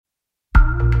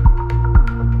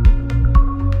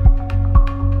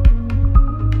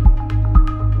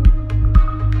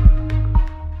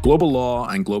Global law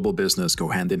and global business go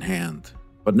hand in hand,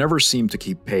 but never seem to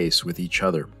keep pace with each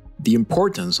other. The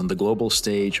importance on the global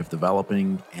stage of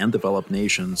developing and developed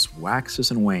nations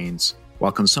waxes and wanes,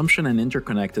 while consumption and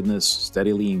interconnectedness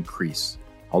steadily increase,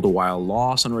 all the while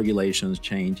laws and regulations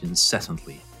change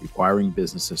incessantly, requiring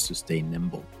businesses to stay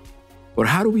nimble. But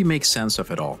how do we make sense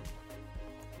of it all?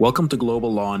 Welcome to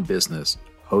Global Law and Business,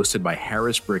 hosted by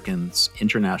Harris Brickens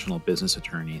International Business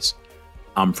Attorneys.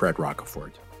 I'm Fred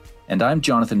Rocafort. And I'm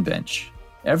Jonathan Bench.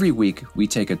 Every week, we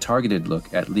take a targeted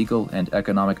look at legal and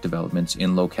economic developments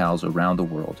in locales around the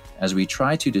world as we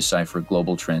try to decipher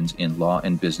global trends in law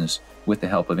and business with the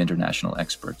help of international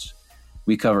experts.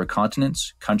 We cover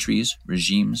continents, countries,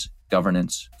 regimes,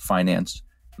 governance, finance,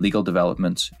 legal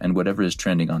developments, and whatever is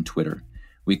trending on Twitter.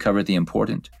 We cover the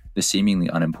important, the seemingly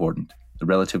unimportant, the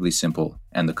relatively simple,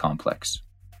 and the complex.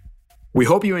 We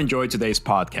hope you enjoyed today's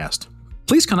podcast.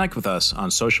 Please connect with us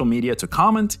on social media to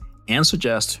comment and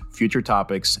suggest future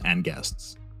topics and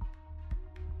guests.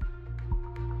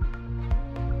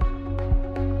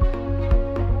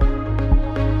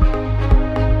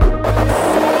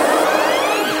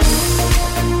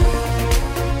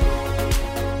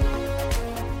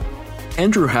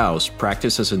 Andrew House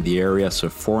practices in the areas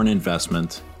of foreign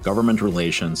investment, government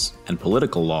relations, and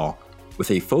political law, with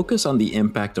a focus on the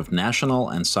impact of national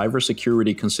and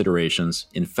cybersecurity considerations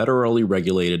in federally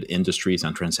regulated industries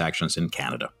and transactions in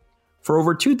Canada. For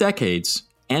over 2 decades,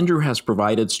 Andrew has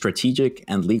provided strategic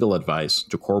and legal advice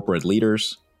to corporate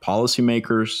leaders,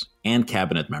 policymakers, and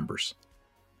cabinet members.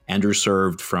 Andrew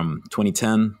served from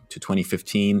 2010 to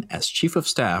 2015 as Chief of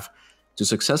Staff to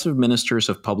successive Ministers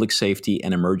of Public Safety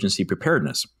and Emergency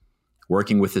Preparedness,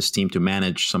 working with his team to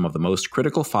manage some of the most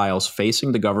critical files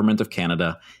facing the Government of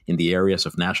Canada in the areas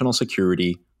of national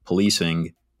security,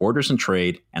 policing, borders and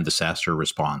trade, and disaster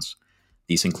response.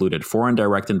 These included foreign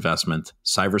direct investment,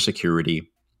 cybersecurity,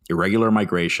 irregular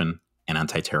migration, and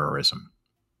anti-terrorism.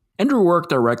 Andrew worked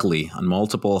directly on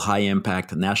multiple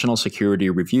high-impact national security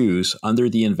reviews under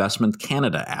the Investment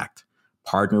Canada Act,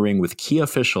 partnering with key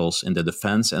officials in the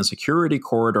defense and security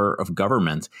corridor of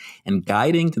government and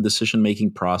guiding the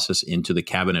decision-making process into the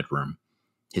cabinet room.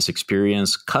 His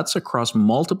experience cuts across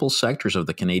multiple sectors of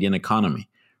the Canadian economy,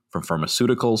 from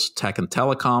pharmaceuticals, tech and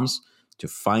telecoms, to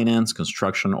finance,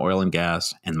 construction, oil and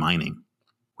gas, and mining.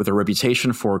 With a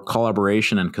reputation for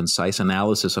collaboration and concise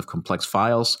analysis of complex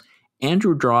files,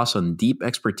 Andrew draws on deep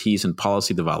expertise in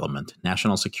policy development,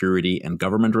 national security, and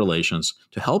government relations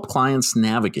to help clients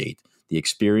navigate the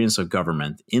experience of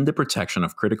government in the protection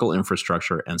of critical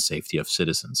infrastructure and safety of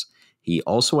citizens. He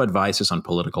also advises on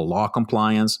political law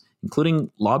compliance,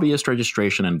 including lobbyist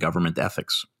registration and government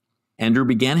ethics. Andrew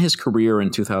began his career in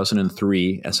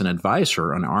 2003 as an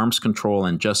advisor on arms control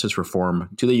and justice reform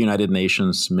to the United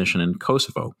Nations mission in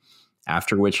Kosovo,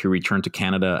 after which he returned to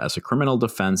Canada as a criminal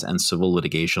defense and civil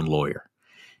litigation lawyer.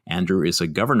 Andrew is a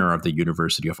governor of the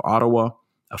University of Ottawa,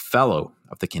 a fellow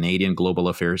of the Canadian Global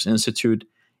Affairs Institute,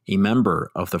 a member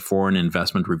of the Foreign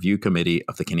Investment Review Committee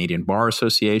of the Canadian Bar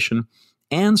Association,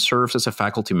 and serves as a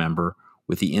faculty member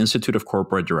with the Institute of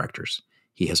Corporate Directors.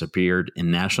 He has appeared in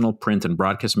national print and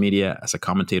broadcast media as a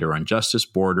commentator on justice,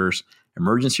 borders,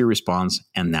 emergency response,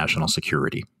 and national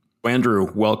security.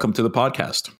 Andrew, welcome to the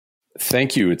podcast.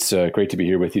 Thank you. It's great to be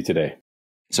here with you today.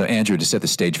 So, Andrew, to set the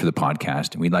stage for the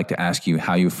podcast, we'd like to ask you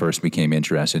how you first became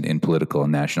interested in political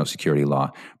and national security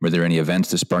law. Were there any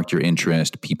events that sparked your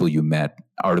interest, people you met,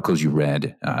 articles you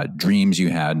read, dreams you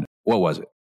had? What was it?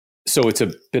 So it's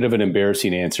a bit of an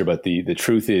embarrassing answer, but the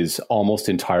truth is almost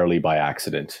entirely by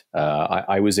accident.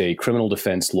 I was a criminal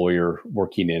defense lawyer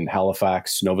working in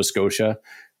Halifax, Nova Scotia,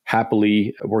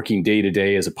 happily working day to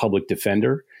day as a public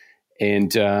defender.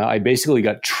 And I basically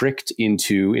got tricked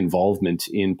into involvement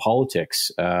in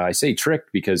politics. I say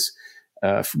tricked because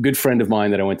a good friend of mine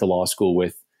that I went to law school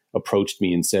with approached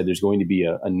me and said there's going to be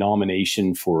a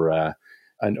nomination for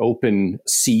an open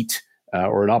seat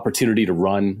or an opportunity to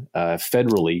run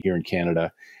federally here in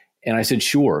Canada. And I said,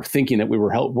 sure, thinking that we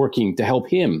were working to help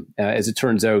him. As it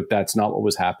turns out, that's not what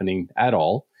was happening at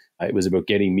all. It was about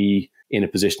getting me in a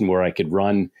position where I could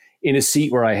run in a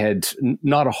seat where I had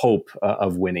not a hope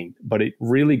of winning, but it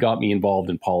really got me involved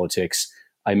in politics.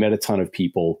 I met a ton of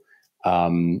people.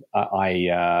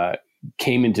 I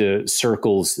came into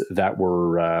circles that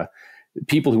were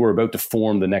people who were about to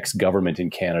form the next government in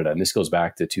Canada. And this goes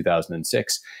back to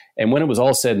 2006. And when it was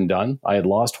all said and done, I had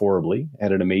lost horribly,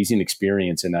 had an amazing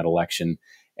experience in that election,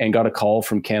 and got a call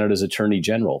from Canada's Attorney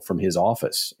General from his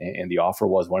office. And the offer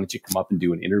was, why don't you come up and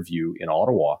do an interview in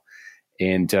Ottawa?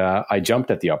 And I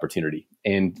jumped at the opportunity.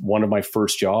 And one of my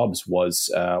first jobs was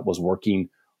working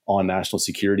on national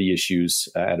security issues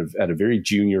at a very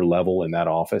junior level in that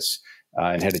office,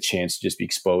 and had a chance to just be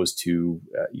exposed to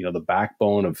the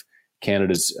backbone of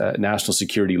Canada's national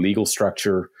security legal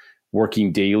structure,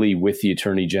 working daily with the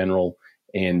Attorney General.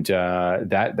 And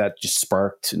that just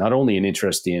sparked not only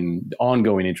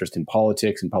ongoing interest in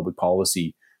politics and public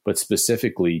policy, but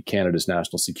specifically Canada's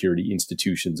national security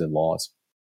institutions and laws.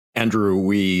 Andrew,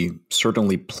 we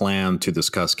certainly plan to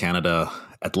discuss Canada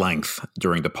at length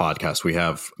during the podcast. We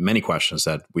have many questions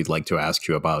that we'd like to ask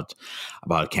you about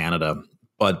Canada.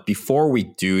 But before we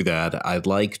do that, I'd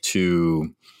like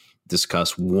to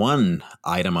discuss one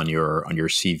item on your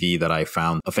CV that I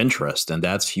found of interest, and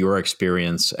that's your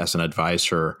experience as an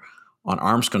advisor on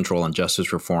arms control and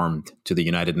justice reform to the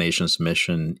United Nations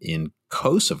mission in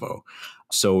Kosovo.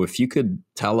 So if you could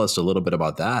tell us a little bit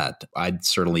about that, I'd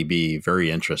certainly be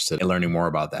very interested in learning more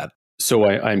about that. So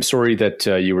I'm sorry that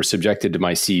you were subjected to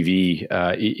my CV.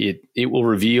 It will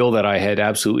reveal that I had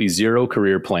absolutely zero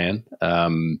career plan,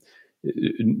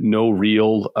 no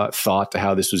real thought to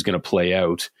how this was going to play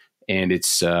out. And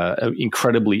it's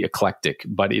incredibly eclectic,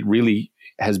 but it really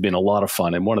has been a lot of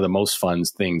fun. And one of the most fun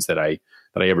things that I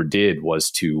ever did was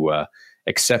to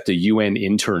accept a UN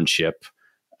internship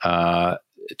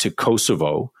to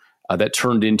Kosovo that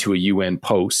turned into a UN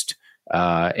post.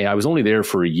 And I was only there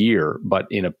for a year, but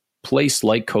in a place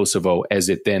like Kosovo, as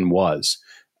it then was,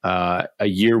 a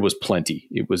year was plenty.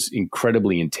 It was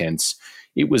incredibly intense.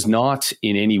 It was not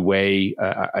in any way,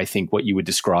 I think, what you would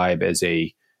describe as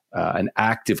an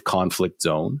active conflict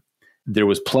zone. There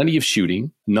was plenty of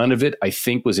shooting. None of it, I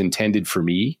think, was intended for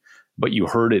me, but you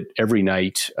heard it every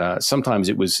night. Sometimes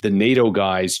it was the NATO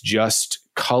guys just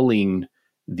culling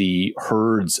the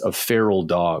herds of feral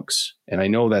dogs. And I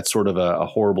know that's sort of a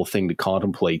horrible thing to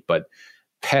contemplate, but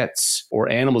pets or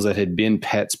animals that had been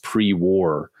pets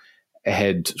pre-war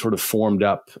had sort of formed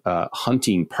up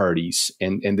hunting parties,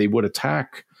 and they would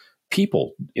attack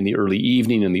people in the early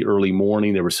evening and the early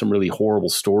morning. There were some really horrible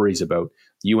stories about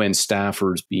UN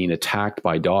staffers being attacked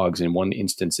by dogs. In one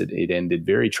instance, it ended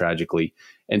very tragically.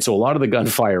 And so a lot of the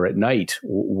gunfire at night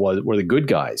were the good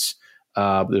guys.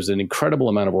 There's an incredible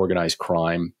amount of organized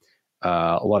crime,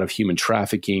 a lot of human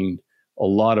trafficking, a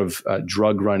lot of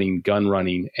drug running, gun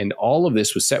running. And all of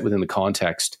this was set within the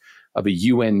context of a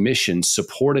UN mission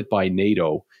supported by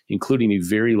NATO, including a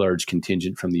very large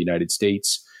contingent from the United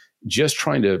States, just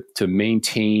trying to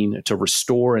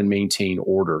restore and maintain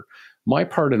order. My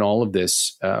part in all of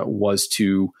this was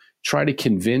to try to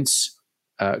convince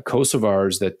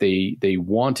Kosovars that they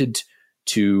wanted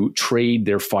to trade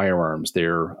their firearms,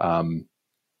 their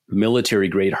military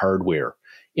grade hardware,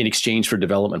 in exchange for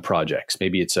development projects.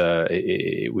 Maybe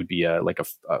it would be like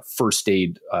a first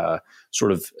aid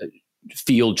sort of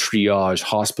field triage,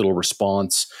 hospital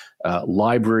response,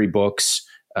 library books,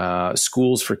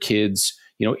 schools for kids.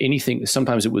 Anything.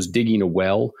 Sometimes it was digging a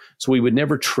well. So we would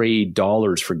never trade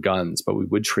dollars for guns, but we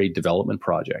would trade development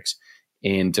projects.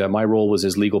 And my role was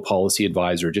as legal policy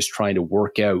advisor, just trying to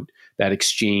work out that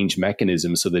exchange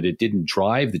mechanism so that it didn't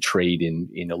drive the trade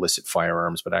in illicit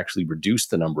firearms, but actually reduce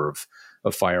the number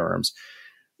of firearms.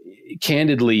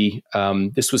 Candidly,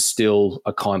 this was still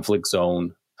a conflict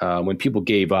zone. When people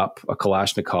gave up a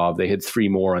Kalashnikov, they had 3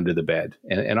 more under the bed.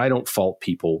 And I don't fault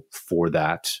people for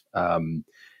that.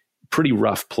 Pretty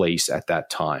rough place at that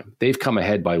time. They've come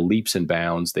ahead by leaps and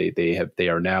bounds. They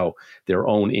are now their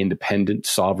own independent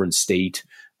sovereign state.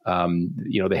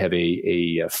 They have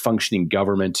a functioning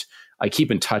government. I keep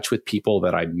in touch with people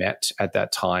that I met at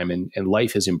that time, and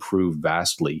life has improved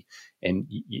vastly. And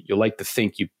you like to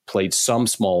think you played some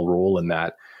small role in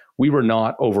that. We were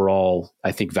not overall,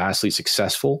 I think, vastly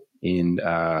successful in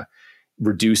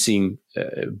reducing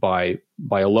by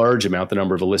a large amount the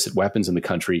number of illicit weapons in the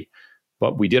country.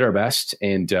 But we did our best,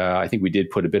 and I think we did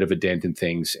put a bit of a dent in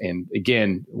things. And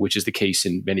again, which is the case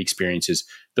in many experiences,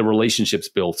 the relationships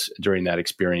built during that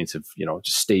experience have,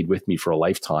 just stayed with me for a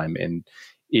lifetime. And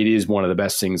it is one of the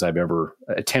best things I've ever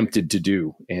attempted to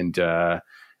do. And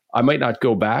I might not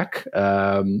go back,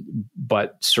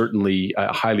 but certainly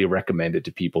I highly recommend it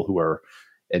to people who are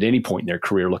at any point in their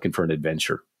career looking for an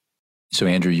adventure. So,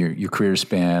 Andrew, your career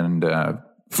spanned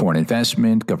foreign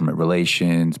investment, government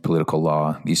relations, political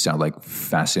law. These sound like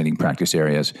fascinating practice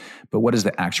areas. But what does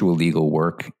the actual legal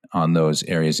work on those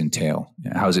areas entail?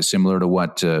 How is it similar to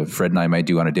what Fred and I might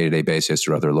do on a day-to-day basis,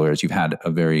 or other lawyers? You've had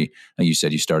you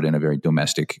said you started in a very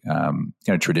domestic, kind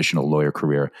of traditional lawyer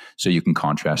career. So you can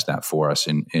contrast that for us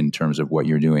in terms of what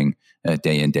you're doing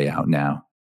day in, day out now.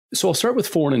 So I'll start with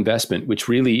foreign investment, which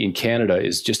really in Canada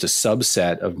is just a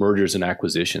subset of mergers and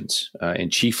acquisitions,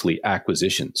 and chiefly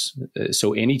acquisitions.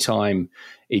 So anytime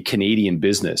a Canadian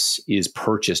business is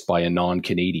purchased by a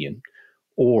non-Canadian,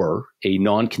 or a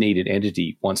non-Canadian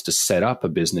entity wants to set up a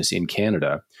business in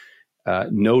Canada,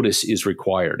 notice is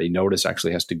required. A notice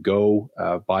actually has to go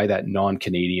by that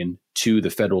non-Canadian to the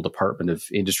Federal Department of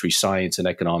Industry, Science and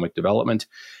Economic Development.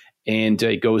 And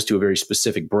it goes to a very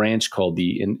specific branch called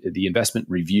the Investment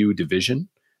Review Division.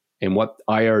 And what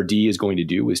IRD is going to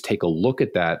do is take a look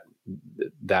at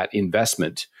that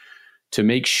investment to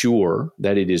make sure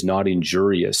that it is not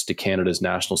injurious to Canada's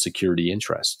national security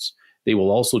interests. They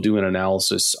will also do an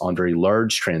analysis on very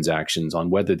large transactions on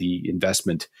whether the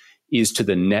investment is to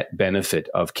the net benefit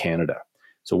of Canada.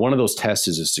 So one of those tests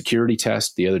is a security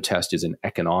test. The other test is an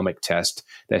economic test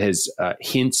that has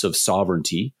hints of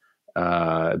sovereignty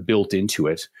built into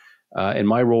it. And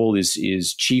my role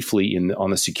is chiefly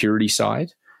on the security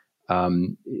side,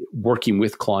 working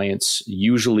with clients.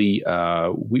 Usually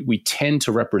we tend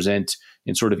to represent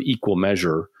in sort of equal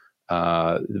measure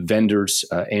vendors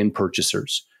and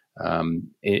purchasers.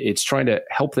 It's trying to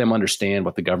help them understand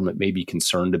what the government may be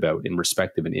concerned about in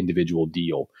respect of an individual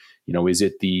deal. Is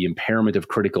it the impairment of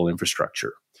critical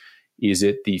infrastructure? Is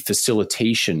it the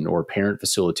facilitation or apparent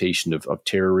facilitation of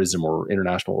terrorism or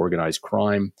international organized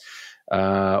crime?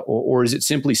 Or is it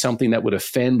simply something that would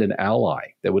offend an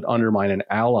ally, that would undermine an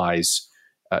ally's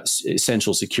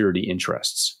essential security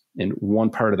interests? And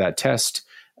one part of that test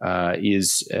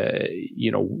is,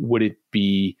 would it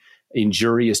be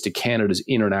injurious to Canada's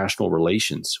international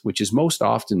relations, which is most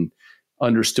often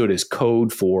understood as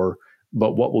code for,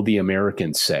 but what will the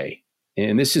Americans say?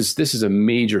 And this is a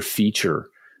major feature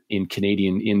in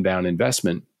Canadian inbound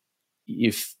investment.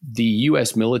 If the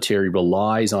US military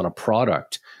relies on a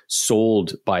product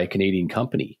sold by a Canadian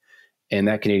company, and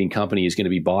that Canadian company is going to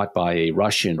be bought by a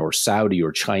Russian or Saudi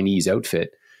or Chinese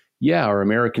outfit, our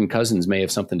American cousins may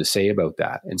have something to say about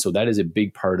that. And so that is a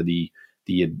big part of the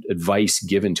advice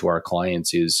given to our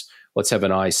clients is, let's have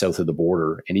an eye south of the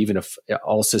border. And even if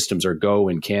all systems are go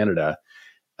in Canada,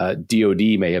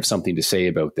 DOD may have something to say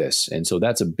about this. And so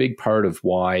that's a big part of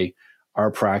why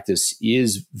our practice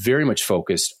is very much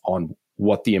focused on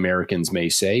what the Americans may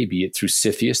say, be it through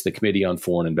CFIUS, the Committee on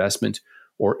Foreign Investment,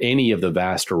 or any of the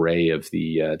vast array of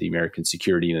the American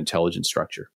security and intelligence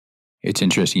structure. It's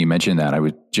interesting you mentioned that. I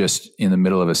was just in the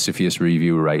middle of a CFIUS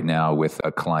review right now with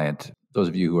a client. Those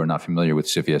of you who are not familiar with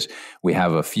CFIUS, we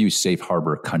have a few safe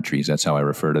harbor countries. That's how I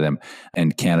refer to them.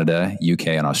 And Canada, UK,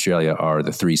 and Australia are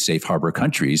the three safe harbor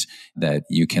countries that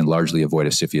you can largely avoid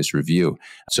a CFIUS review.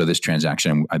 So this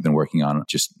transaction I've been working on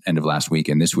just end of last week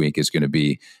and this week is going to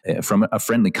be from a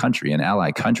friendly country, an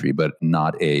ally country, but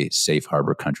not a safe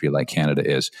harbor country like Canada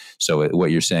is. So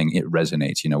what you're saying, it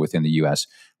resonates. Within the US,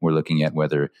 we're looking at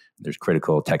whether there's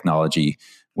critical technology,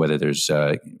 whether there's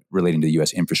relating to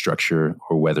U.S. infrastructure,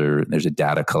 or whether there's a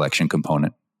data collection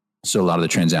component. So a lot of the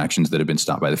transactions that have been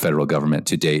stopped by the federal government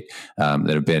to date that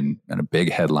have been in a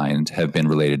big headline have been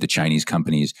related to Chinese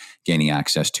companies gaining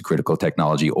access to critical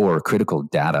technology or critical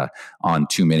data on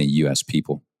too many U.S.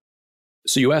 people.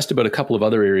 So you asked about a couple of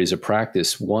other areas of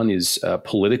practice. One is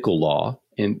political law.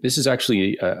 And this is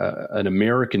actually an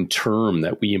American term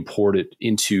that we imported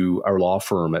into our law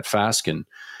firm at Fasken.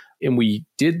 And we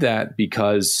did that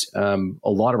because a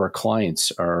lot of our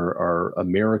clients are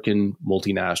American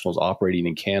multinationals operating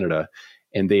in Canada,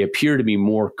 and they appear to be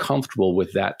more comfortable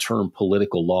with that term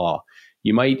political law.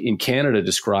 You might, in Canada,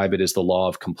 describe it as the law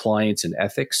of compliance and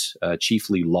ethics,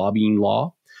 chiefly lobbying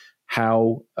law,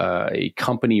 how a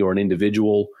company or an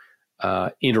individual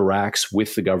interacts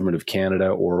with the government of Canada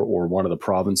or one of the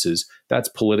provinces. That's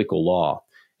political law.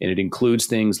 And it includes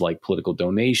things like political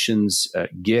donations,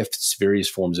 gifts, various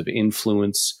forms of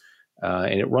influence.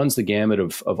 And it runs the gamut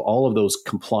of all of those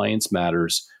compliance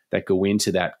matters that go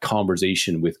into that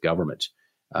conversation with government.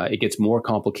 It gets more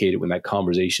complicated when that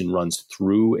conversation runs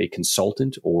through a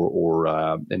consultant or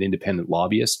an independent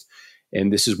lobbyist.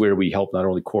 And this is where we help not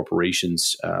only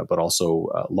corporations, but also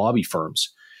lobby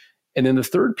firms. And then the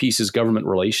third piece is government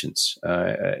relations.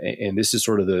 And this is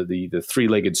sort of the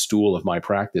three-legged stool of my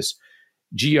practice.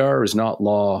 GR is not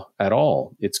law at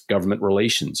all. It's government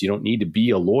relations. You don't need to be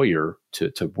a lawyer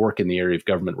to work in the area of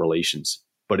government relations,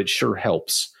 but it sure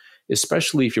helps,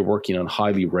 especially if you're working on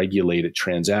highly regulated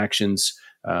transactions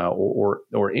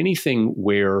or anything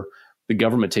where the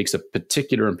government takes a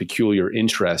particular and peculiar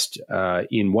interest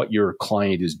in what your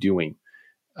client is doing.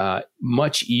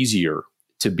 Much easier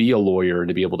to be a lawyer and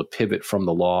to be able to pivot from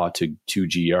the law to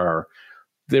GR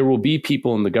there will be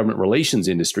people in the government relations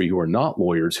industry who are not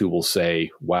lawyers who will say,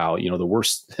 wow, the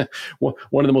worst,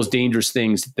 one of the most dangerous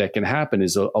things that can happen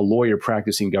is a lawyer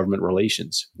practicing government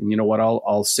relations. And you know what,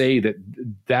 I'll say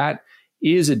that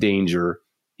is a danger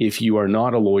if you are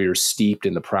not a lawyer steeped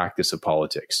in the practice of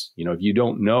politics. If you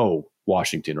don't know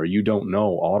Washington or you don't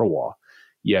know Ottawa,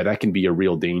 yeah, that can be a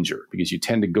real danger because you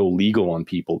tend to go legal on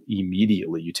people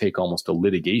immediately. You take almost a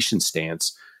litigation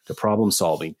stance to problem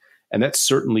solving. And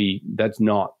that's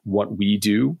not what we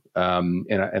do.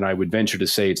 And I would venture to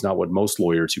say it's not what most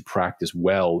lawyers who practice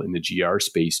well in the GR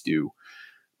space do.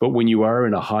 But when you are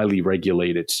in a highly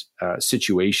regulated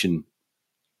situation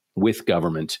with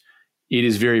government, it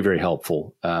is very, very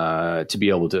helpful to be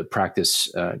able to practice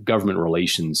government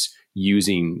relations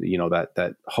using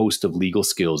that host of legal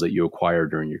skills that you acquire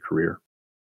during your career.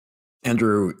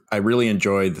 Andrew, I really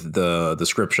enjoyed the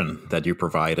description that you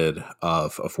provided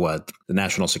of what the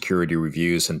national security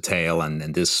reviews entail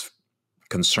and this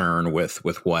concern with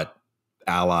what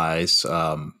allies,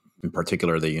 in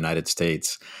particular the United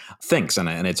States, thinks.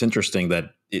 And it's interesting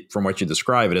that from what you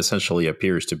describe, it essentially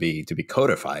appears to be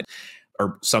codified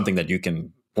or something that you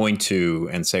can point to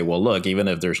and say, well, look, even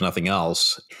if there's nothing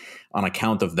else, on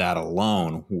account of that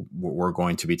alone, we're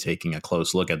going to be taking a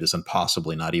close look at this and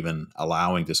possibly not even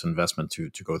allowing this investment to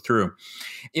go through.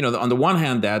 On the one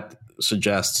hand, that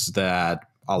suggests that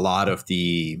a lot of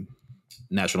the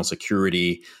national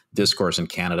security discourse in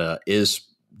Canada is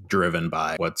driven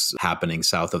by what's happening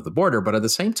south of the border. But at the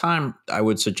same time, I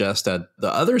would suggest that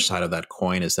the other side of that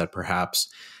coin is that perhaps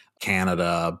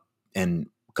Canada and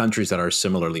countries that are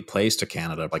similarly placed to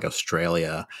Canada, like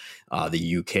Australia,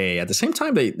 the UK, at the same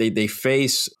time, they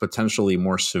face potentially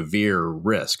more severe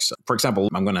risks. For example,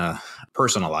 I'm going to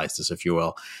personalize this, if you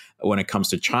will. When it comes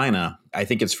to China, I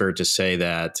think it's fair to say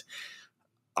that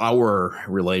our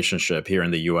relationship here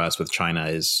in the U.S. with China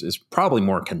is probably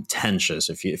more contentious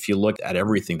if you look at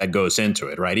everything that goes into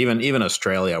it, right? Even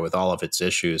Australia with all of its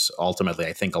issues, ultimately,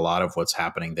 I think a lot of what's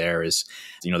happening there is,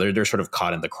 they're sort of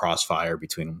caught in the crossfire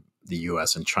between the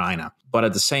U.S. and China. But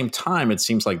at the same time, it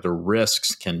seems like the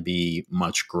risks can be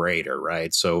much greater,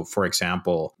 right? So, for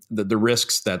example, the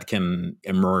risks that can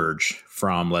emerge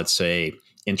from, let's say,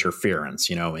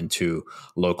 interference, into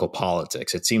local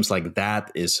politics. It seems like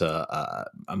that is a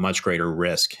much greater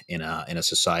risk in a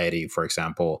society, for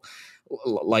example,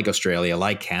 like Australia,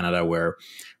 like Canada, where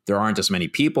there aren't as many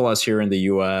people as here in the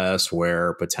US,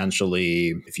 where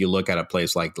potentially, if you look at a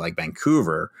place like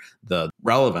Vancouver, the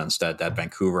relevance that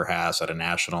Vancouver has at a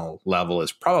national level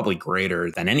is probably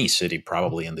greater than any city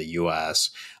probably in the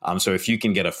US. So if you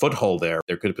can get a foothold there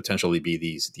could potentially be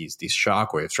these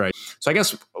shockwaves, right? So I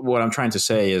guess what I'm trying to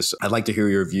say is I'd like to hear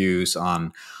your views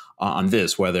on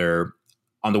this, whether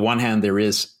on the one hand, there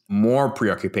is more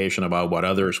preoccupation about what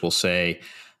others will say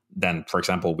than, for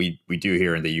example, we do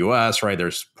here in the U.S., right?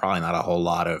 There's probably not a whole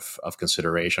lot of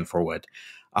consideration for what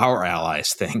our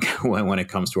allies think when it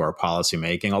comes to our policy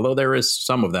making, although there is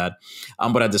some of that.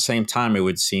 But at the same time, it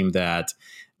would seem that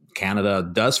Canada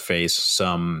does face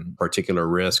some particular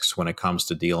risks when it comes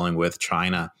to dealing with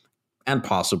China and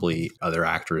possibly other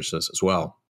actors as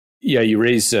well. Yeah, you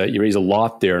raise a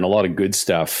lot there and a lot of good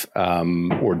stuff,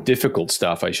 or difficult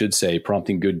stuff, I should say,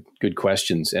 prompting good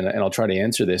questions. And I'll try to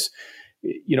answer this.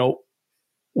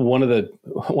 One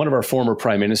of our former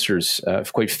prime ministers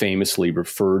quite famously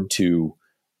referred to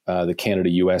the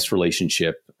Canada-U.S.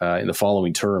 relationship in the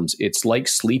following terms: "It's like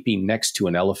sleeping next to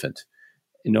an elephant.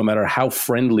 No matter how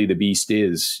friendly the beast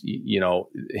is,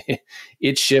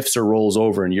 it shifts or rolls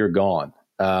over, and you're gone."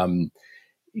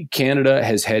 Canada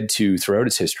has had to, throughout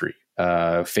its history,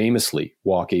 famously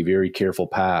walk a very careful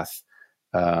path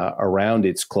around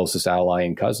its closest ally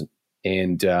and cousin,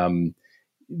 and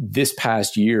this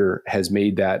past year has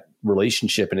made that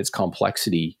relationship and its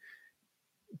complexity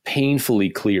painfully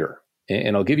clear.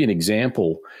 And I'll give you an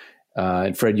example.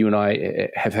 And Fred, you and I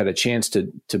have had a chance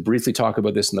to briefly talk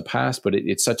about this in the past, but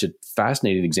it's such a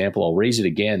fascinating example. I'll raise it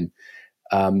again.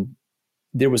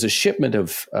 There was a shipment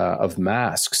of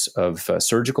masks, of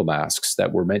surgical masks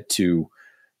that were meant to,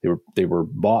 they were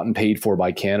bought and paid for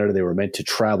by Canada. They were meant to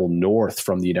travel north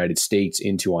from the United States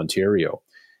into Ontario.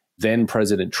 Then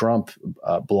President Trump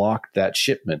blocked that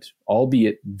shipment,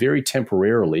 albeit very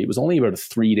temporarily. It was only about a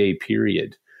 3-day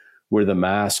period where the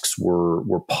masks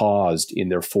were paused in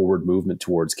their forward movement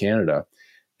towards Canada.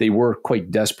 They were quite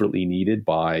desperately needed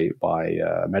by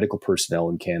medical personnel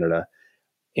in Canada.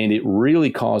 And it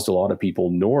really caused a lot of people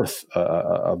north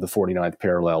of the 49th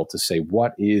parallel to say,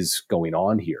 what is going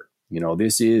on here?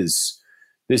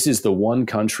 This is the one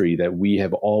country that we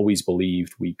have always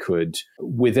believed we could,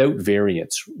 without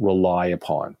variance, rely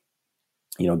upon.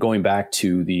 Going back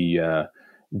to the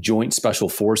Joint Special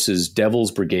Forces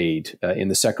Devil's Brigade in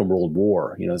the Second World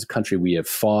War. It's a country we have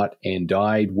fought and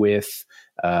died with,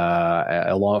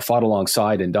 fought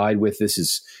alongside and died with. This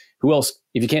is who else?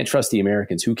 If you can't trust the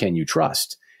Americans, who can you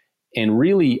trust? And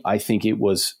really, I think it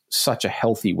was such a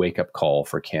healthy wake-up call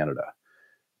for Canada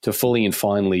to fully and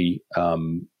finally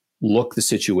look the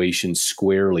situation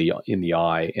squarely in the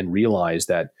eye and realize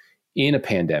that in a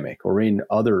pandemic or in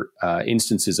other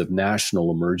instances of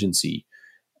national emergency,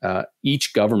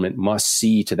 each government must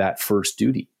see to that first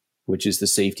duty, which is the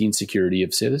safety and security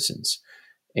of citizens.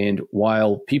 And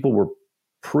while people were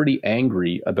pretty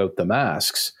angry about the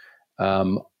masks,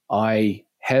 I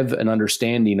have an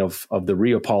understanding of the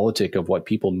realpolitik of what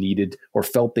people needed or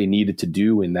felt they needed to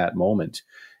do in that moment.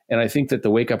 And I think that the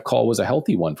wake-up call was a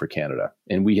healthy one for Canada.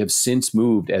 And we have since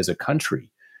moved as a country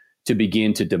to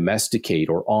begin to domesticate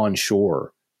or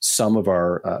onshore some of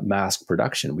our mask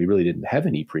production. We really didn't have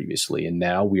any previously, and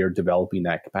now we are developing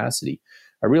that capacity.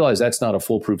 I realize that's not a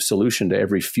foolproof solution to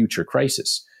every future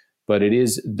crisis, but it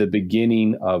is the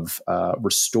beginning of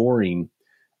restoring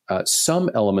some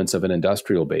elements of an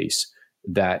industrial base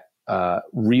that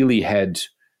really had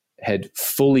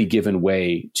fully given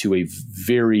way to a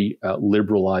very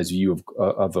liberalized view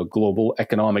of a global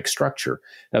economic structure.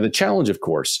 Now, the challenge, of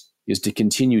course, is to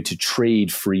continue to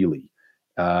trade freely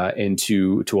and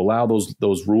to allow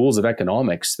those rules of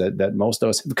economics that most of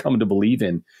us have come to believe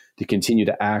in to continue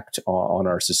to act on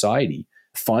our society,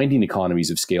 finding economies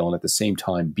of scale and at the same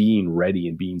time being ready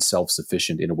and being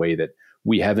self-sufficient in a way that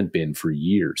we haven't been for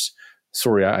years.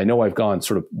 Sorry, I know I've gone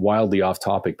sort of wildly off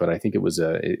topic, but I think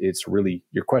it's really,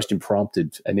 your question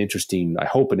prompted an interesting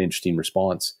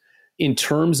response. In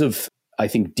terms of, I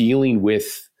think, dealing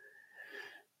with,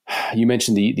 you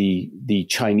mentioned the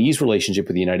Chinese relationship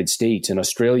with the United States and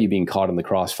Australia being caught in the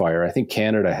crossfire. I think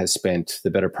Canada has spent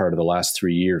the better part of the last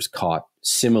 3 years caught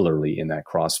similarly in that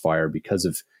crossfire because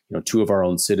of, two of our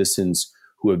own citizens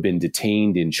who have been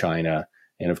detained in China,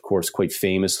 and of course, quite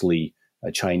famously,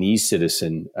 a Chinese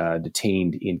citizen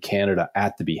detained in Canada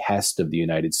at the behest of the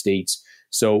United States.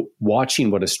 So watching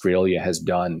what Australia has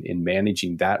done in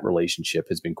managing that relationship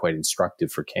has been quite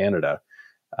instructive for Canada.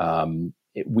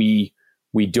 We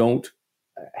don't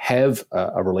have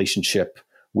a relationship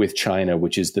with China,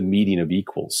 which is the meeting of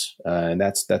equals. And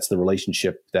that's the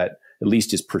relationship that at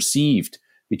least is perceived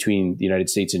between the United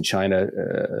States and China,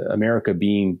 America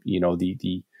being,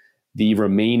 the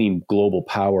remaining global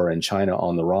power and China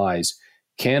on the rise.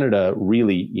 Canada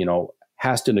really,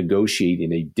 has to negotiate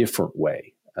in a different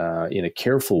way, in a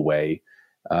careful way.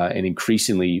 And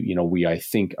increasingly,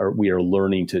 we are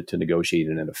learning to negotiate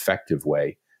in an effective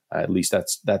way. At least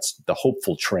that's the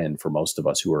hopeful trend for most of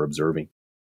us who are observing.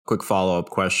 Quick follow-up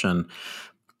question.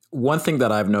 One thing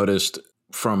that I've noticed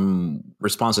from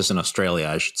responses in Australia,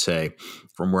 I should say,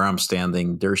 from where I'm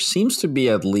standing, there seems to be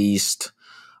at least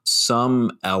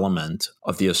some element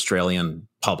of the Australian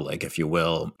public, if you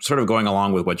will, sort of going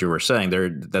along with what you were saying,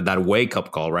 that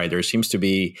wake-up call, right? There seems to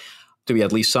be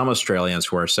at least some Australians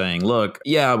who are saying, look,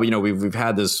 yeah, we've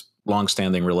had this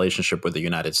longstanding relationship with the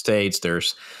United States.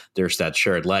 There's that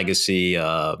shared legacy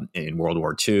in World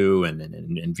War II and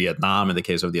in Vietnam in the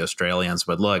case of the Australians.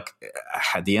 But look,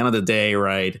 at the end of the day,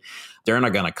 right, they're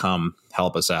not going to come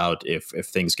help us out if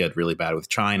things get really bad with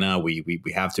China. We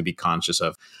have to be conscious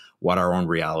of what our own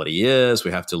reality is.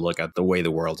 We have to look at the way the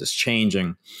world is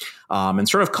changing, and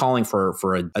sort of calling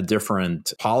for a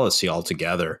different policy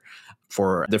altogether,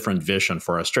 for a different vision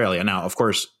for Australia. Now, of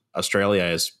course, Australia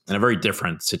is in a very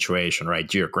different situation, right?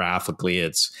 Geographically,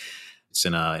 it's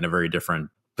in a very different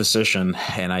position,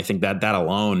 and I think that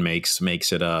alone makes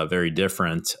it very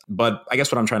different. But I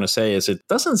guess what I'm trying to say is it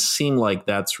doesn't seem like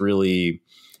that's really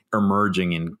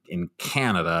emerging in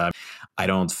Canada. I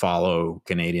don't follow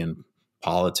Canadian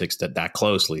politics that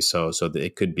closely, so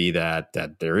it could be that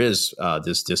there is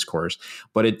this discourse.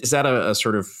 But is that a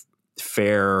sort of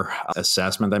fair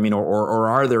assessment? I mean, or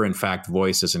are there in fact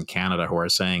voices in Canada who are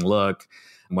saying, look,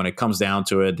 when it comes down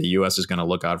to it, the U.S. is going to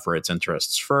look out for its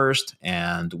interests first,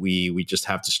 and we just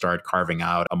have to start carving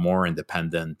out a more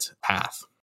independent path?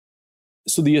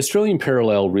 So the Australian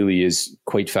parallel really is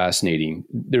quite fascinating.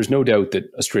 There's no doubt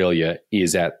that Australia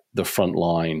is at the front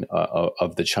line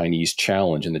of the Chinese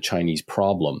challenge and the Chinese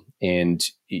problem, and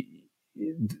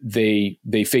they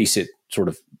face it sort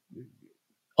of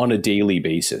on a daily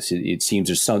basis. It seems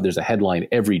there's a headline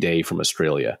every day from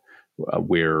Australia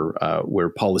where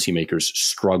policymakers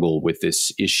struggle with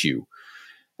this issue.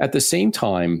 At the same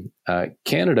time,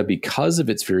 Canada, because of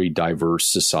its very diverse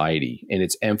society and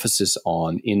its emphasis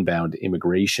on inbound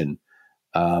immigration,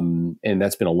 and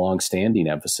that's been a long-standing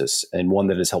emphasis and one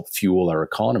that has helped fuel our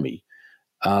economy,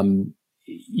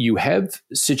 you have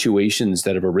situations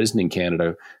that have arisen in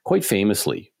Canada quite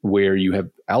famously where you have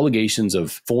allegations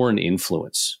of foreign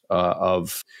influence,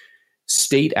 of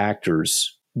state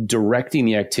actors directing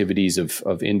the activities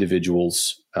of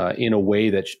individuals in a way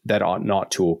that ought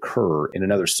not to occur in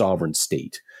another sovereign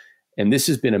state. And this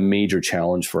has been a major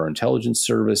challenge for our intelligence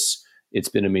service. It's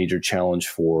been a major challenge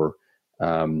for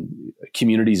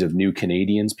communities of new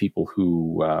Canadians, people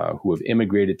who have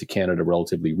immigrated to Canada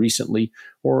relatively recently,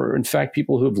 or in fact,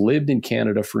 people who have lived in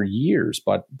Canada for years,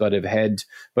 but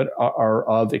are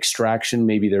of extraction.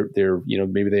 Maybe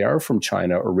maybe they are from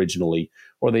China originally,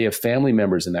 or they have family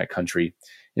members in that country.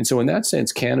 And so in that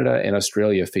sense, Canada and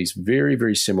Australia face very,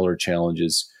 very similar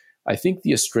challenges. I think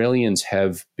the Australians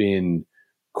have been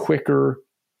quicker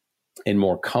and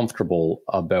more comfortable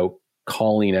about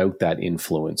calling out that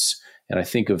influence. And I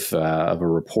think of a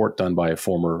report done by a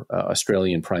former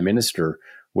Australian Prime Minister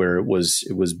where it was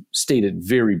stated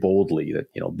very boldly that,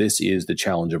 this is the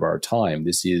challenge of our time.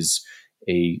 This is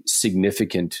a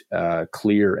significant,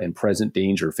 clear and present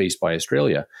danger faced by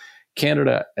Australia.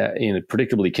 Canada, in a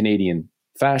predictably Canadian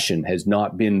fashion, has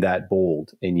not been that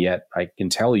bold. And yet I can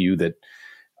tell you that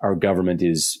our government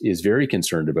is very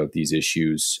concerned about these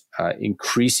issues.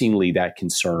 Increasingly, that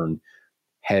concern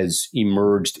has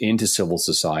emerged into civil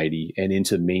society and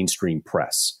into mainstream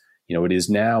press. It is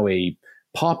now a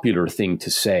popular thing to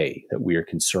say that we are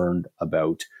concerned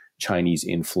about Chinese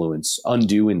influence,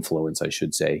 undue influence, I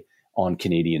should say, on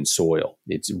Canadian soil.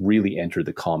 It's really entered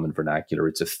the common vernacular.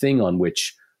 It's a thing on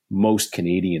which most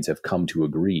Canadians have come to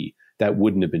agree. That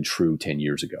wouldn't have been true 10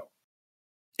 years ago.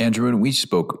 Andrew, when we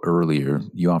spoke earlier,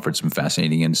 you offered some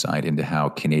fascinating insight into how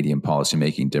Canadian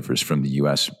policymaking differs from the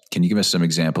U.S. Can you give us some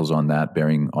examples on that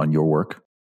bearing on your work?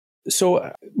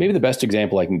 So maybe the best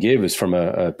example I can give is from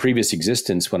a previous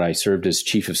existence when I served as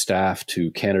Chief of Staff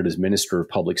to Canada's Minister of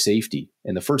Public Safety.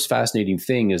 And the first fascinating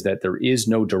thing is that there is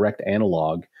no direct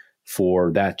analog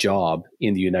for that job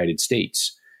in the United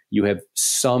States. You have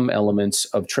some elements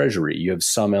of Treasury, you have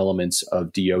some elements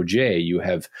of DOJ, you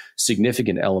have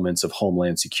significant elements of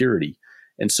Homeland Security.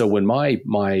 And so when my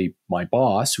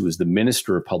boss, who was the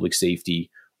Minister of Public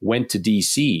Safety, went to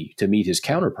DC to meet his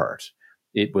counterpart,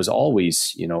 it was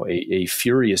always, a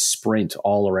furious sprint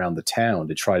all around the town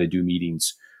to try to do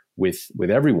meetings with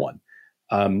everyone.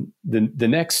 The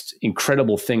next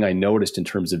incredible thing I noticed in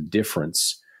terms of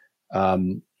difference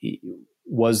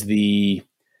was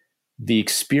the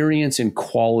experience and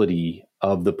quality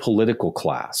of the political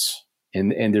class.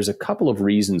 And there's a couple of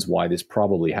reasons why this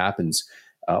probably happens,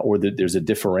 or that there's a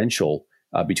differential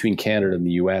between Canada and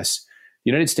the US. The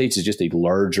United States is just a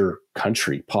larger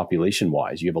country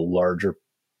population-wise. You have a larger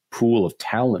pool of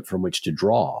talent from which to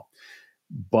draw.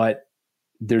 But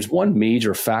there's one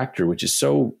major factor which is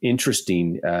so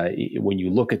interesting when you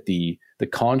look at the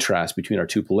contrast between our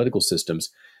two political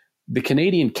systems. The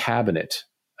Canadian cabinet,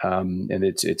 and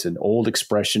it's an old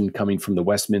expression coming from the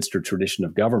Westminster tradition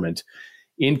of government.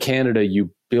 In Canada,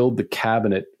 you build the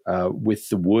cabinet with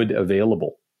the wood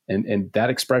available. And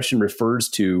that expression refers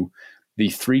to the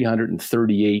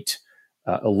 338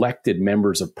 elected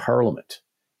members of Parliament.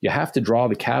 You have to draw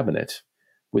the cabinet,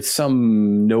 with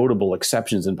some notable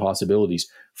exceptions and possibilities,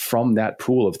 from that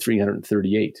pool of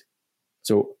 338.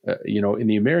 So, in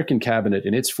the American cabinet,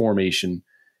 in its formation,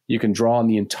 you can draw on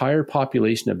the entire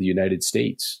population of the United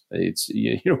States. It's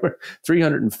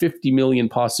 350 million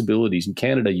possibilities. In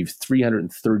Canada, you've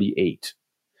 338.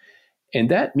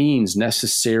 And that means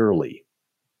necessarily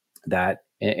that,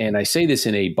 and I say this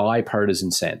in a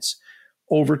bipartisan sense,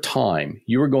 over time,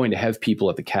 you are going to have people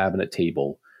at the cabinet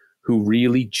table who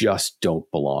really just don't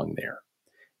belong there.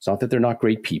 It's not that they're not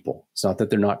great people. It's not that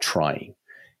they're not trying.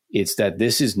 It's that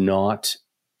this is not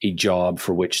a job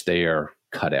for which they are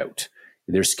cut out.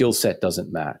 Their skill set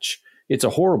doesn't match. It's a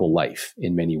horrible life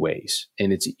in many ways.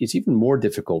 And it's even more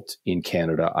difficult in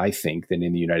Canada, I think, than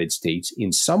in the United States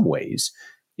in some ways,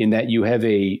 in that you have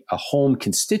a home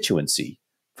constituency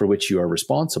for which you are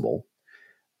responsible,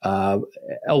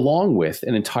 along with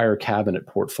an entire cabinet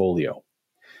portfolio.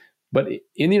 But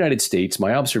in the United States,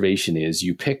 my observation is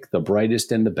you pick the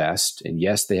brightest and the best. And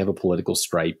yes, they have a political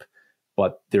stripe,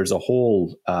 but there's a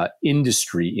whole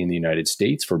industry in the United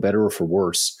States, for better or for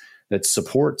worse, that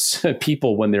supports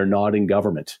people when they're not in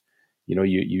government.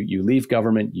 You leave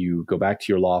government, you go back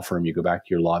to your law firm, you go back to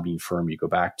your lobbying firm, you go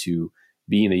back to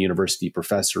being a university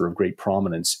professor of great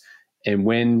prominence. And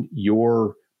when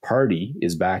your party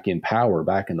is back in power,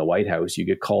 back in the White House, you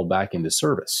get called back into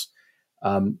service.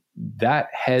 That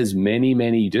has many,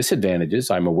 many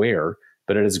disadvantages, I'm aware,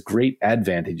 but it has great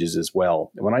advantages as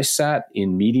well. When I sat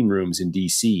in meeting rooms in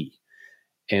DC,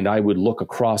 and I would look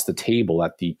across the table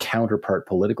at the counterpart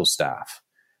political staff.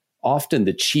 Often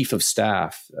the chief of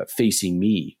staff facing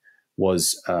me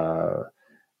was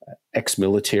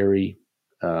ex-military,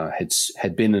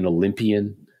 had been an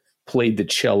Olympian, played the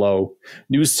cello,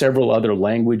 knew several other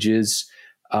languages.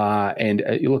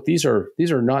 Look, these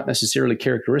are not necessarily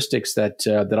characteristics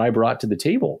that I brought to the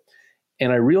table.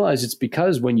 And I realize it's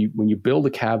because when you build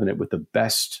a cabinet with the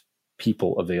best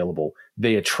people available,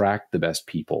 they attract the best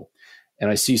people. And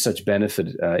I see such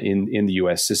benefit in the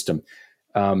U.S. system.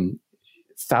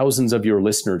 Thousands of your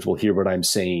listeners will hear what I'm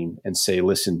saying and say,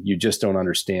 listen, you just don't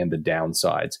understand the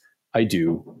downsides. I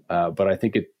do, but I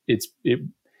think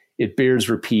it bears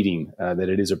repeating that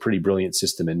it is a pretty brilliant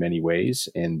system in many ways,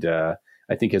 and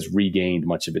I think has regained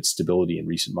much of its stability in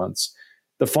recent months.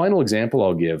 The final example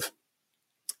I'll give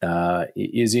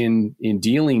is in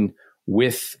dealing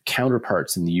with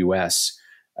counterparts in the U.S.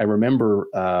 I remember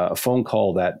a phone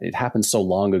call that it happened so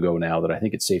long ago now that I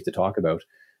think it's safe to talk about.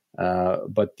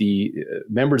 But the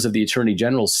members of the Attorney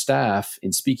General's staff,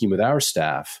 in speaking with our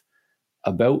staff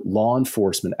about law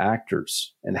enforcement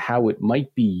actors and how it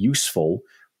might be useful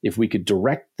if we could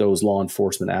direct those law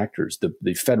enforcement actors,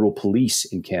 the federal police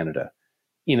in Canada,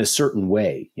 in a certain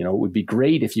way. It would be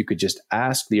great if you could just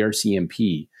ask the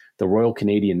RCMP, the Royal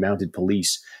Canadian Mounted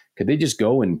Police, could they just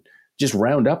go and just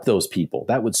round up those people?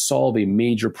 That would solve a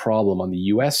major problem on the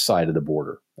U.S. side of the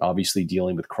border, obviously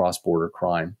dealing with cross-border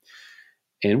crime.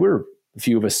 And we're a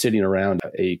few of us sitting around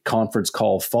a conference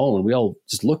call phone. We all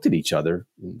just looked at each other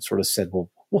and sort of said, well,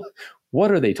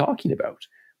 what are they talking about?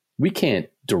 We can't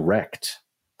direct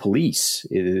police.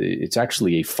 It's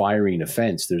actually a firing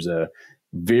offense. There's a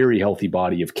very healthy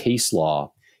body of case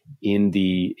law in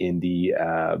the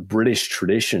British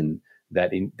tradition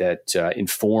that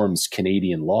informs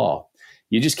Canadian law.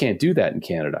 You just can't do that in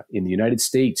Canada. In the United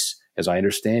States, as I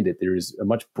understand it, there is a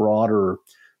much broader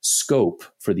scope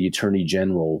for the Attorney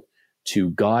General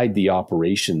to guide the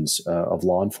operations of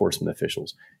law enforcement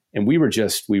officials. And we were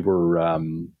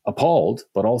appalled,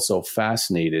 but also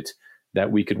fascinated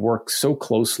that we could work so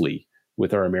closely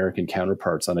with our American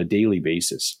counterparts on a daily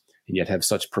basis, and yet have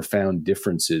such profound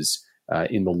differences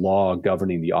in the law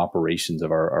governing the operations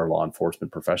of our law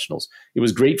enforcement professionals. It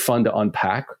was great fun to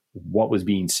unpack what was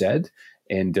being said,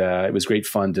 and it was great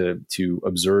fun to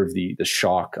observe the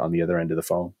shock on the other end of the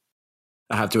phone.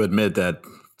 I have to admit that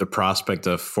the prospect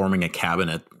of forming a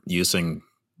cabinet using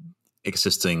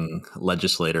existing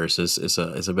legislators is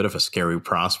a bit of a scary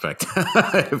prospect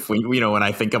if when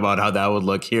I think about how that would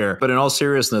look here. But in all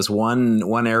seriousness,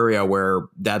 one area where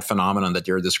that phenomenon that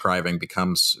you're describing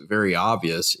becomes very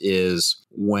obvious is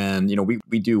when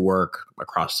we do work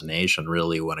across the nation,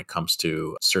 really, when it comes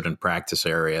to certain practice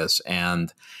areas.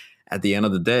 And at the end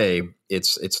of the day,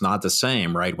 it's not the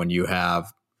same, right? When you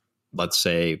have, let's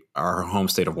say, our home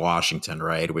state of Washington,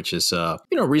 right, which is a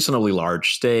reasonably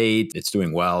large state. It's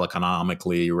doing well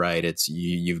economically, right? It's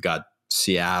you've got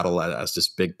Seattle as this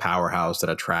big powerhouse that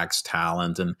attracts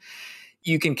talent, and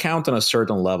you can count on a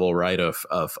certain level, right,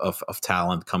 of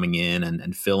talent coming in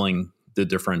and filling the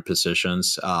different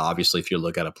positions. Obviously, if you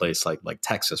look at a place like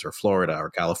Texas or Florida or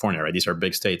California, right, these are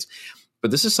big states. But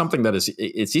this is something that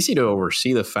it's easy to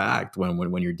oversee the fact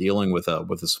when you're dealing with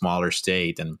a smaller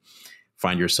state and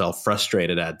find yourself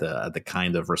frustrated at the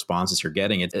kind of responses you're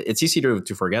getting. It's easy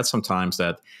to forget sometimes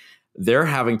that they're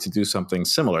having to do something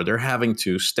similar. They're having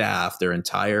to staff their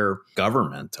entire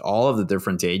government, all of the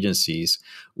different agencies,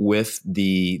 with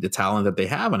the talent that they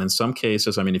have. And in some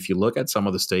cases, I mean, if you look at some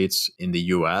of the states in the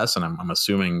U.S., and I'm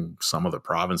assuming some of the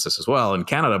provinces as well in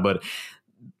Canada, but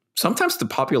sometimes the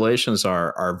populations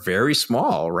are very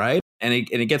small, right? And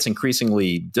it gets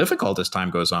increasingly difficult as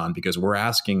time goes on because we're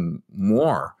asking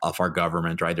more of our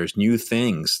government, right? There's new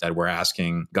things that we're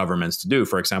asking governments to do.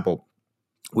 For example,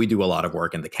 we do a lot of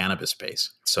work in the cannabis space.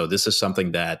 So this is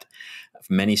something that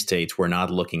many states were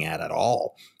not looking at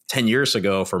all. 10 years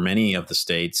ago, for many of the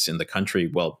states in the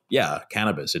country, well, yeah,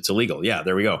 cannabis, it's illegal. Yeah,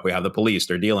 there we go. We have the police,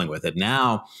 they're dealing with it.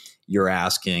 Now you're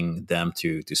asking them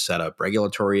to set up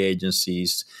regulatory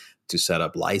agencies, to set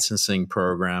up licensing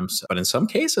programs. But in some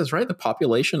cases, right, the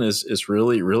population is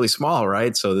really, really small,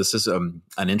 right? So this is an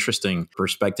interesting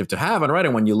perspective to have. And right,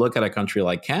 and when you look at a country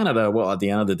like Canada, well, at the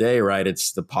end of the day, right,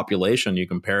 it's the population, you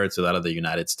compare it to that of the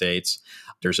United States,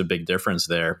 there's a big difference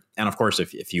there. And of course,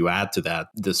 if you add to that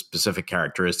the specific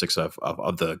characteristics of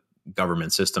the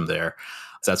government system there,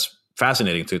 that's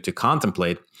fascinating to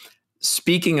contemplate.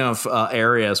 Speaking of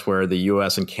areas where the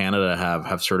U.S. and Canada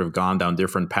have sort of gone down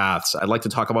different paths, I'd like to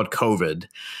talk about COVID.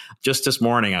 Just this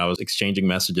morning, I was exchanging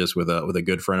messages with a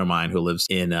good friend of mine who lives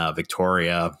in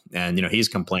Victoria, and he's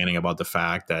complaining about the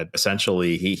fact that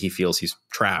essentially he feels he's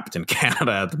trapped in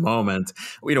Canada at the moment.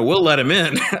 We'll let him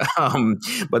in,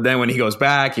 but then when he goes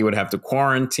back, he would have to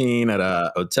quarantine at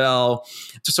a hotel.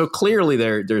 So clearly,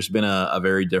 there's been a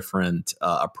very different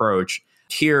approach.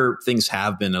 Here, things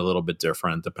have been a little bit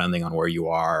different depending on where you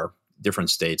are. Different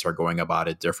states are going about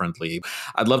it differently.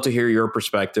 I'd love to hear your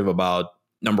perspective about,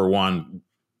 number one,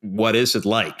 what is it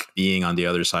like being on the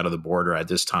other side of the border at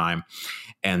this time?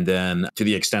 And then, to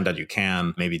the extent that you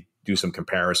can, maybe do some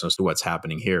comparisons to what's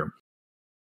happening here.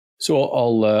 So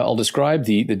I'll describe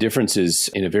the differences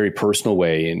in a very personal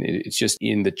way, and it's just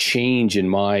in the change in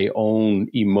my own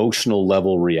emotional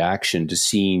level reaction to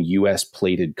seeing U.S.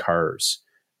 plated cars.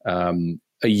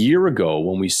 A year ago,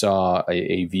 when we saw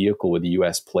a vehicle with a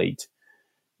U.S. plate,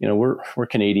 we're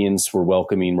Canadians, we're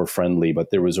welcoming, we're friendly, but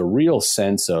there was a real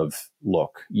sense of,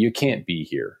 look, you can't be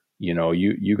here.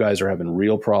 You guys are having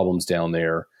real problems down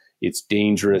there. It's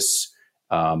dangerous.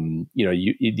 The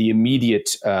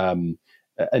immediate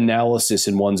analysis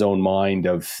in one's own mind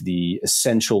of the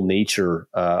essential nature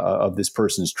of this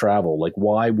person's travel, like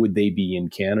why would they be in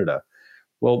Canada?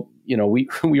 Well,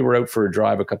 we were out for a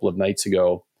drive a couple of nights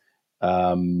ago.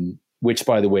 Which,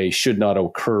 by the way, should not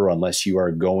occur unless you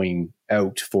are going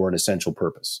out for an essential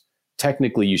purpose.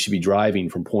 Technically, you should be driving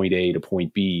from point A to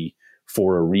point B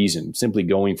for a reason. Simply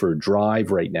going for a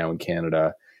drive right now in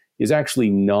Canada is actually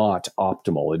not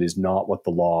optimal. It is not what the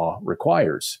law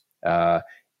requires.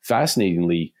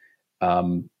 Fascinatingly,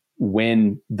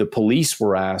 when the police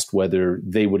were asked whether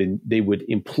they would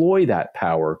employ that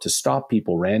power to stop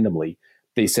people randomly,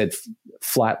 they said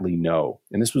flatly no.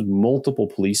 And this was multiple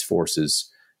police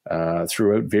forces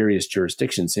throughout various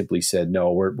jurisdictions simply said,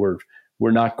 no,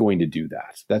 we're not going to do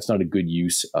that. That's not a good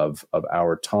use of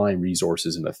our time,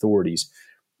 resources, and authorities.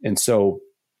 And so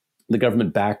the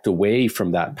government backed away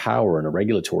from that power in a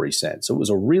regulatory sense. So it was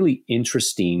a really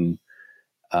interesting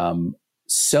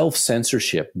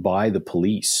self-censorship by the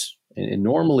police. And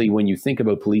normally when you think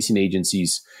about policing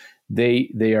agencies,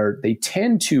 they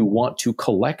tend to want to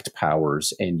collect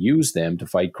powers and use them to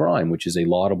fight crime, which is a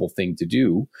laudable thing to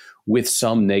do with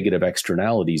some negative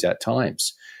externalities at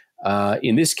times.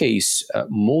 In this case,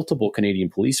 multiple Canadian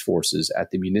police forces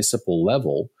at the municipal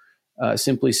level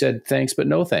simply said, thanks, but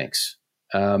no thanks.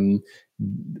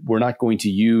 We're not going to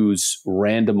use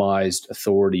randomized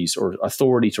authorities or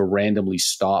authority to randomly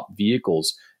stop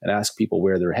vehicles and ask people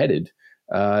where they're headed.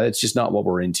 It's just not what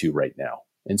we're into right now.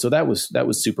 And so that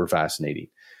was super fascinating.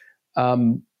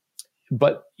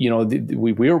 But we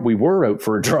were out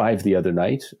for a drive the other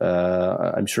night.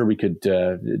 I'm sure we could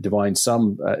divine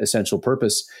some essential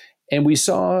purpose, and we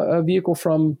saw a vehicle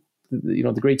from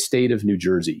the great state of New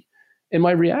Jersey. And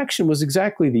my reaction was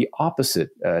exactly the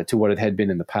opposite to what it had been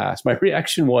in the past. My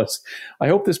reaction was, I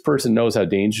hope this person knows how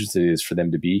dangerous it is for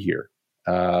them to be here.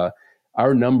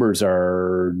 Our numbers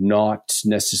are not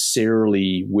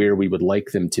necessarily where we would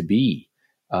like them to be.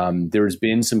 There's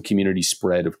been some community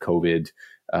spread of COVID.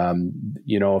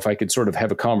 If I could sort of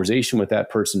have a conversation with that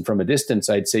person from a distance,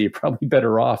 I'd say you're probably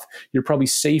better off. You're probably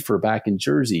safer back in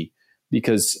Jersey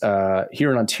because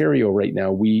here in Ontario right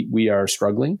now, we are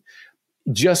struggling.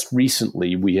 Just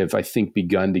recently, we have, I think,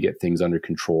 begun to get things under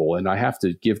control. And I have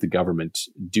to give the government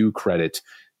due credit.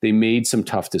 They made some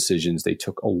tough decisions. They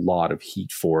took a lot of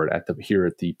heat for it here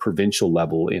at the provincial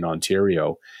level in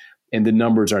Ontario. And the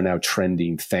numbers are now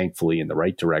trending, thankfully, in the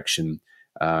right direction.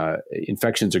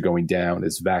 Infections are going down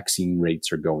as vaccine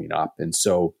rates are going up. And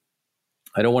so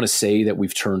I don't want to say that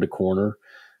we've turned a corner,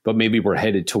 but maybe we're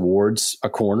headed towards a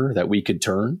corner that we could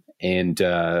turn and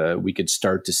we could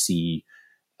start to see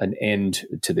an end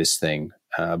to this thing.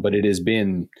 But it has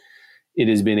been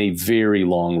a very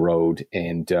long road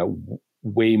and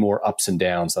way more ups and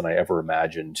downs than I ever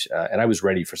imagined. And I was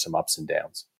ready for some ups and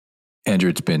downs.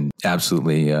 Andrew, it's been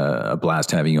absolutely a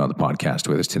blast having you on the podcast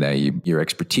with us today. Your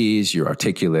expertise, you're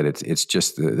articulate. It's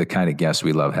just the kind of guests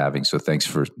we love having. So thanks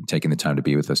for taking the time to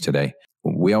be with us today.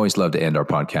 We always love to end our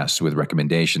podcasts with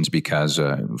recommendations because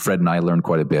Fred and I learned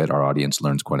quite a bit. Our audience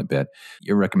learns quite a bit.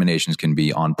 Your recommendations can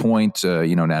be on point,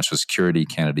 national security,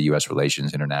 Canada-U.S.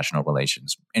 relations, international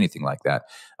relations, anything like that,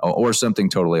 or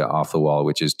something totally off the wall,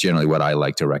 which is generally what I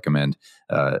like to recommend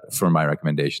for my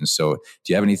recommendations. So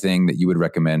do you have anything that you would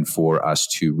recommend for us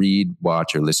to read,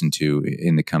 watch, or listen to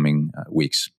in the coming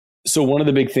weeks? So one of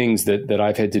the big things that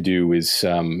I've had to do is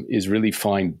really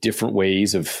find different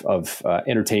ways of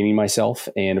entertaining myself,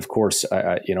 and of course,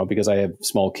 because I have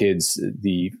small kids,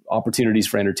 the opportunities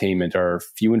for entertainment are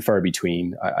few and far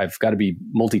between. I've got to be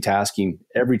multitasking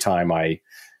every time I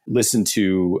listen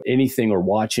to anything or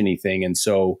watch anything, and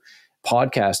so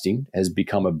podcasting has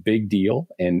become a big deal,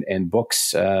 and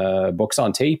books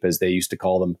on tape, as they used to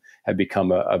call them, have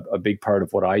become a big part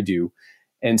of what I do.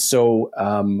 And so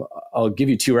I'll give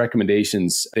you two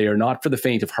recommendations. They are not for the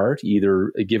faint of heart,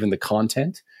 either given the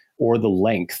content or the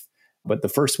length. But the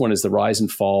first one is The Rise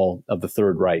and Fall of the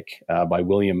Third Reich by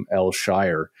William L.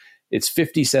 Shirer. It's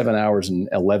 57 hours and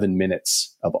 11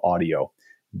 minutes of audio,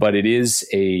 but it is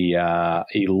a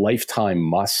lifetime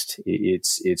must.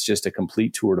 It's just a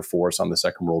complete tour de force on the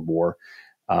Second World War.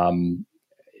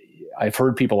 I've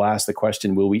heard people ask the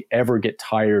question, will we ever get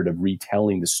tired of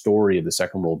retelling the story of the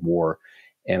Second World War?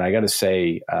 And I got to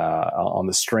say, on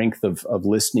the strength of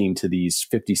listening to these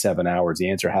 57 hours, the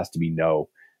answer has to be no.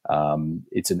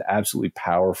 It's an absolutely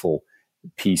powerful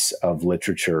piece of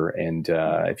literature. And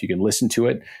if you can listen to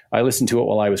it, I listened to it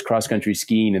while I was cross-country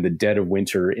skiing in the dead of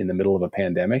winter in the middle of a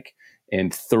pandemic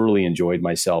and thoroughly enjoyed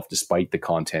myself despite the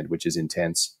content, which is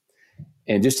intense.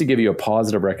 And just to give you a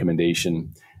positive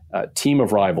recommendation, Team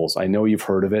of Rivals. I know you've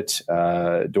heard of it.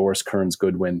 Doris Kearns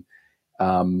Goodwin.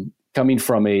 Coming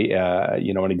from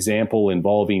an example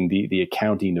involving the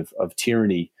accounting of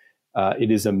tyranny, it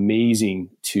is amazing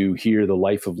to hear the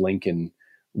life of Lincoln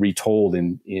retold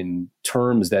in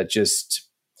terms that just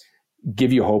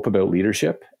give you hope about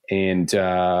leadership. And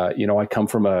I come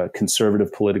from a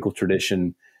conservative political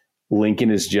tradition. Lincoln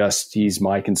he's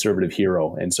my conservative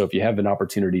hero. And so if you have an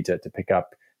opportunity to pick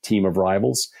up Team of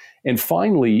Rivals. And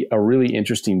finally, a really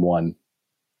interesting one,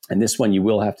 and this one you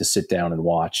will have to sit down and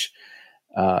watch,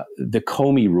 the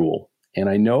Comey Rule. And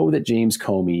I know that James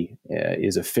Comey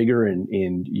is a figure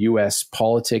in U.S.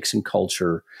 politics and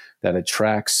culture that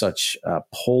attracts such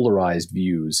polarized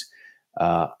views.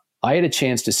 I had a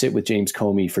chance to sit with James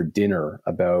Comey for dinner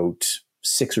about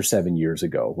 6 or 7 years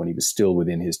ago when he was still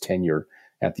within his tenure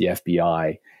at the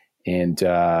FBI. And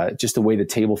just the way the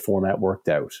table format worked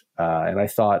out. And I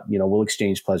thought, we'll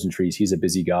exchange pleasantries. He's a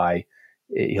busy guy.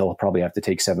 He'll probably have to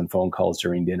take 7 phone calls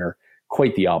during dinner.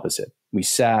 Quite the opposite. We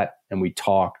sat and we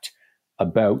talked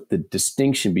about the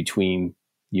distinction between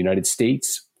the United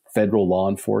States federal law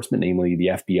enforcement, namely the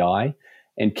FBI,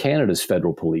 and Canada's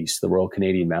federal police, the Royal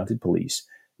Canadian Mounted Police.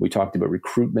 We talked about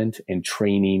recruitment and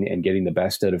training and getting the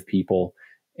best out of people.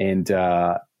 And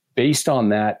based on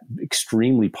that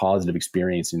extremely positive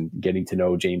experience in getting to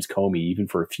know James Comey, even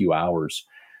for a few hours,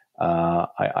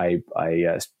 I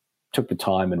took the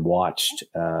time and watched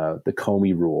the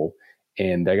Comey Rule.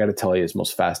 And I got to tell you, it's the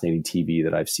most fascinating TV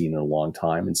that I've seen in a long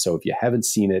time. And so if you haven't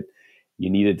seen it, you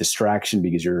need a distraction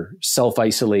because you're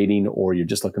self-isolating or you're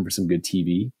just looking for some good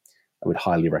TV, I would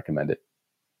highly recommend it.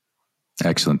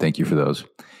 Excellent. Thank you for those.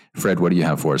 Fred, what do you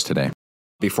have for us today?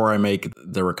 Before I make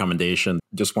the recommendation,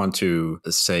 just want to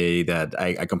say that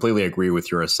I completely agree with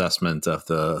your assessment of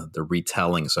the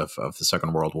retellings of the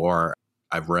Second World War.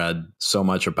 I've read so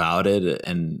much about it,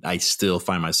 and I still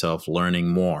find myself learning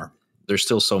more. There's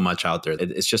still so much out there.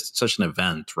 It's just such an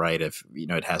event, right? If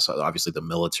it has obviously the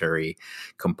military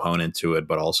component to it,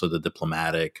 but also the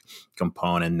diplomatic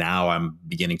component. Now I'm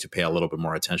beginning to pay a little bit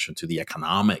more attention to the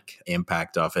economic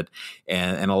impact of it.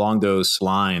 And along those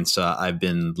lines, I've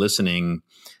been listening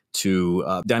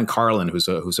to Dan Carlin, who's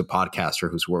a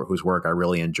podcaster whose work I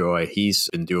really enjoy. He's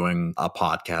been doing a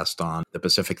podcast on the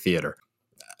Pacific Theater.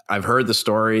 I've heard the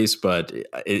stories, but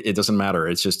it doesn't matter.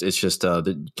 It's just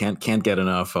can't get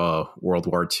enough World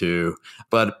War II.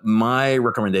 But my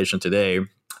recommendation today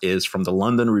is from the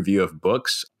London Review of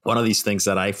Books. One of these things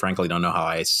that I frankly don't know how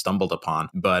I stumbled upon,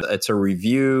 but it's a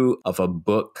review of a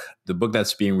book. The book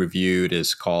that's being reviewed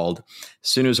is called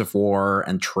Sinews of War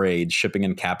and Trade, Shipping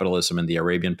and Capitalism in the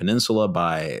Arabian Peninsula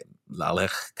by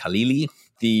Laleh Khalili.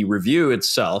 The review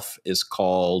itself is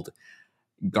called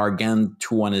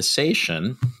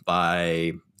Gargantuanization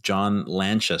by John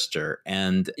Lanchester.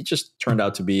 And it just turned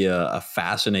out to be a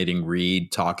fascinating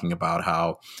read, talking about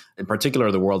how, in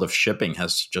particular, the world of shipping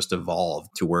has just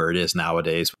evolved to where it is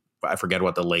nowadays. I forget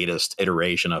what the latest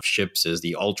iteration of ships is,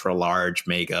 the ultra large,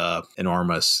 mega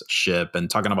enormous ship, and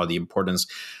talking about the importance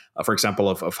for example,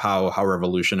 of how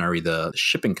revolutionary the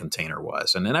shipping container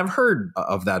was. And I've heard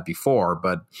of that before,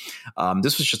 but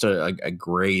this was just a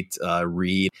great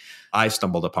read. I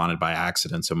stumbled upon it by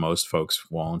accident, so most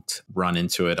folks won't run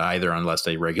into it either unless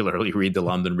they regularly read the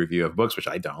London Review of Books, which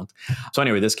I don't. So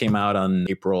anyway, this came out on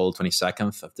April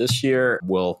 22nd of this year.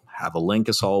 We'll have a link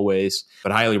as always,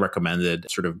 but highly recommended,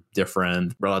 sort of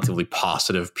different, relatively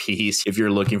positive piece. If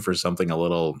you're looking for something a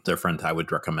little different, I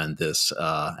would recommend this.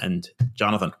 And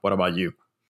Jonathan, what about you?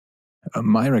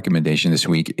 My recommendation this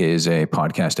week is a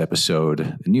podcast episode.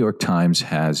 The New York Times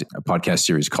has a podcast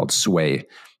series called Sway.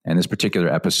 And this particular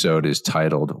episode is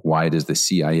titled, Why Does the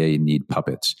CIA Need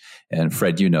Puppets? And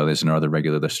Fred, you know this, and our other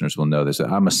regular listeners will know this.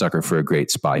 I'm a sucker for a great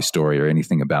spy story or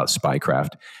anything about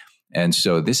spycraft. And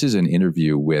so this is an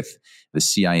interview with the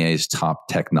CIA's top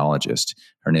technologist.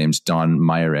 Her name's Dawn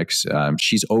Meyerix.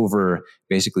 She's over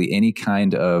basically any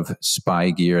kind of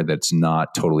spy gear that's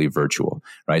not totally virtual,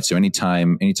 right? So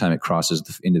anytime it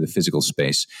crosses into the physical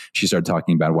space, she started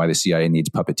talking about why the CIA needs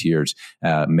puppeteers,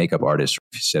 makeup artists.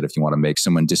 She said, if you want to make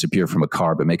someone disappear from a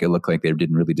car, but make it look like they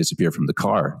didn't really disappear from the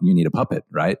car, you need a puppet,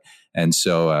 right? And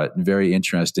so very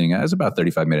interesting. It was about a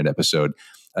 35-minute episode.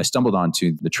 I stumbled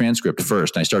onto the transcript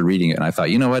first, and I started reading it, and I thought,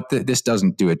 you know what, this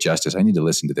doesn't do it justice. I need to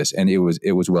listen to this, and it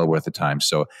was well worth the time.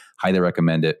 So, highly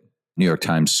recommend it. New York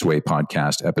Times Sway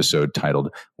podcast episode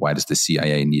titled "Why Does the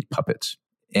CIA Need Puppets?"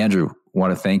 Andrew,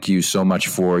 want to thank you so much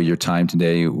for your time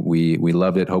today. We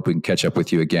loved it. Hope we can catch up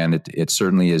with you again. It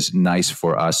certainly is nice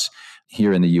for us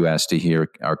here in the U.S. to hear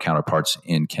our counterparts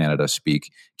in Canada speak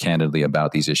candidly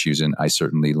about these issues, and I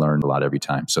certainly learned a lot every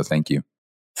time. So, thank you.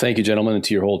 Thank you, gentlemen, and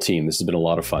to your whole team. This has been a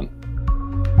lot of fun.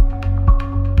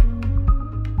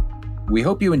 We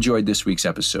hope you enjoyed this week's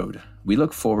episode. We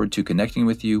look forward to connecting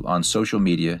with you on social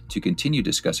media to continue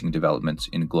discussing developments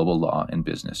in global law and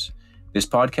business. This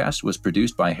podcast was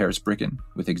produced by Harris Bricken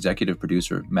with executive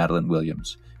producer Madeline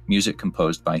Williams, music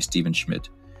composed by Stephen Schmidt.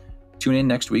 Tune in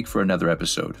next week for another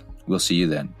episode. We'll see you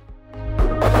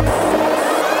then.